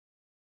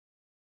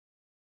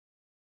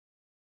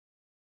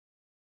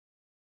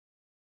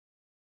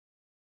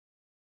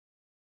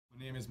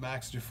Name is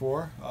Max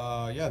Dufour.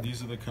 Yeah,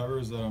 these are the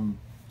covers that I'm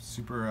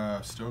super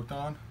stoked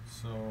on.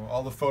 So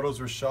all the photos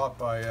were shot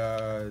by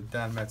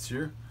Dan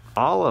Mathieu.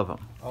 All of them?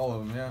 All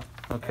of them, yeah.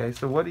 Okay,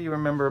 so what do you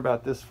remember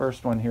about this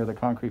first one here, the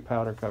concrete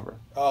powder cover?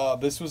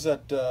 This was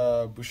at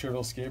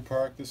Boucherville Skate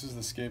Park. This is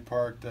the skate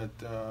park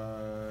that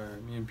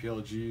me and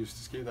PLG used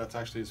to skate. That's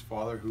actually his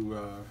father who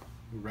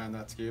ran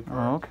that skate park.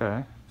 Oh,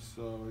 okay.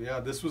 So yeah,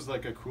 this was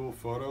like a cool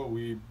photo.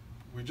 We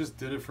just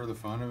did it for the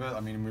fun of it.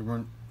 I mean, we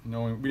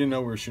didn't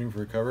know we were shooting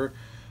for a cover,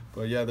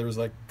 but yeah, there was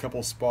like a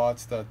couple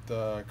spots that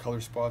color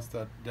spots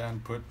that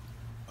Dan put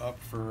up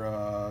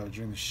for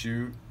during the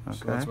shoot. Okay.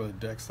 So that's why the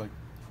deck's like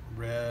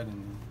red,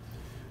 and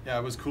yeah,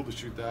 it was cool to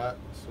shoot that.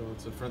 So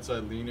it's a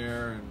frontside lean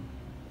air, and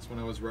that's when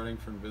I was running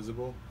for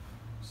Invisible.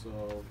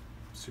 So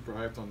super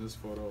hyped on this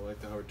photo. I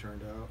liked how it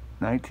turned out.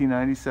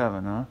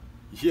 1997, huh?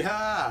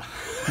 Yeah.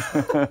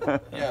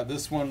 Yeah,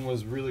 this one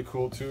was really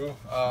cool too.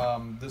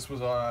 This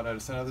was at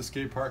another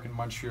skate park in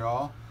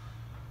Montreal.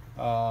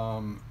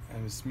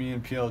 And it's me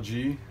and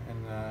PLG,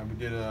 and we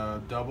did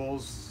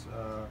doubles.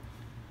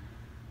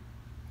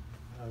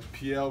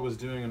 PL was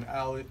doing an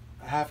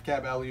half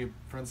cab alley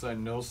frontside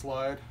no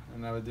slide,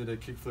 and I did a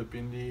kickflip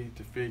indie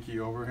to fakie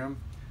over him.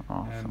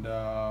 Awesome.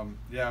 And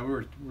yeah, we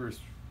were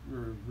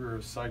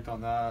psyched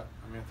on that.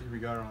 I mean, I think we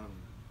got it on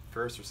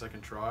first or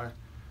second try.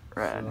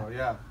 Right. So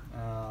yeah,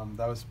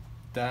 that was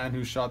Dan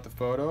who shot the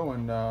photo,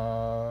 and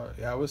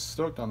yeah, I was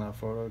stoked on that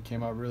photo. It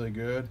came out really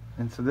good.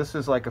 And so this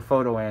is like a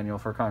photo annual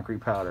for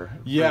concrete powder.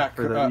 Yeah,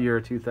 for the year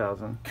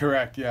 2000.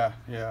 Correct. Yeah.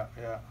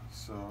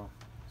 So,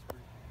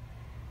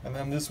 and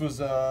then this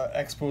was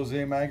Expose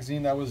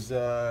magazine. That was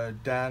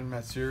Dan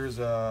Mathieu's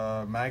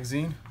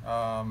magazine.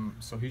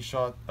 So he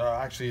shot.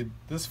 Actually,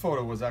 this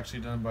photo was actually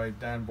done by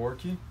Dan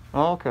Bourqui.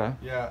 Oh, okay.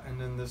 Yeah,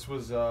 and then this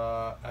was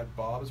at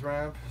Bob's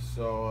ramp.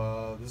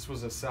 So this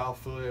was a Sal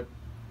Phillip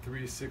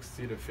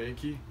 360 to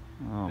fakie.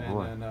 Oh, and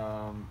boy.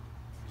 then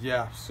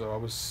yeah,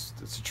 so it's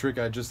a trick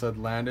I just had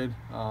landed,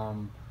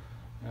 and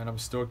I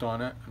was stoked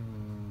on it.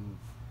 And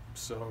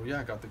so yeah,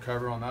 I got the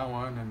cover on that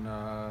one, and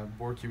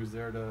Bourqui was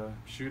there to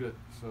shoot it,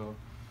 so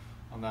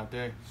on that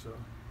day. So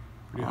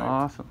pretty hyped.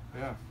 Awesome.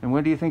 Yeah. And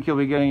when do you think you'll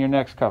be getting your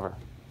next cover?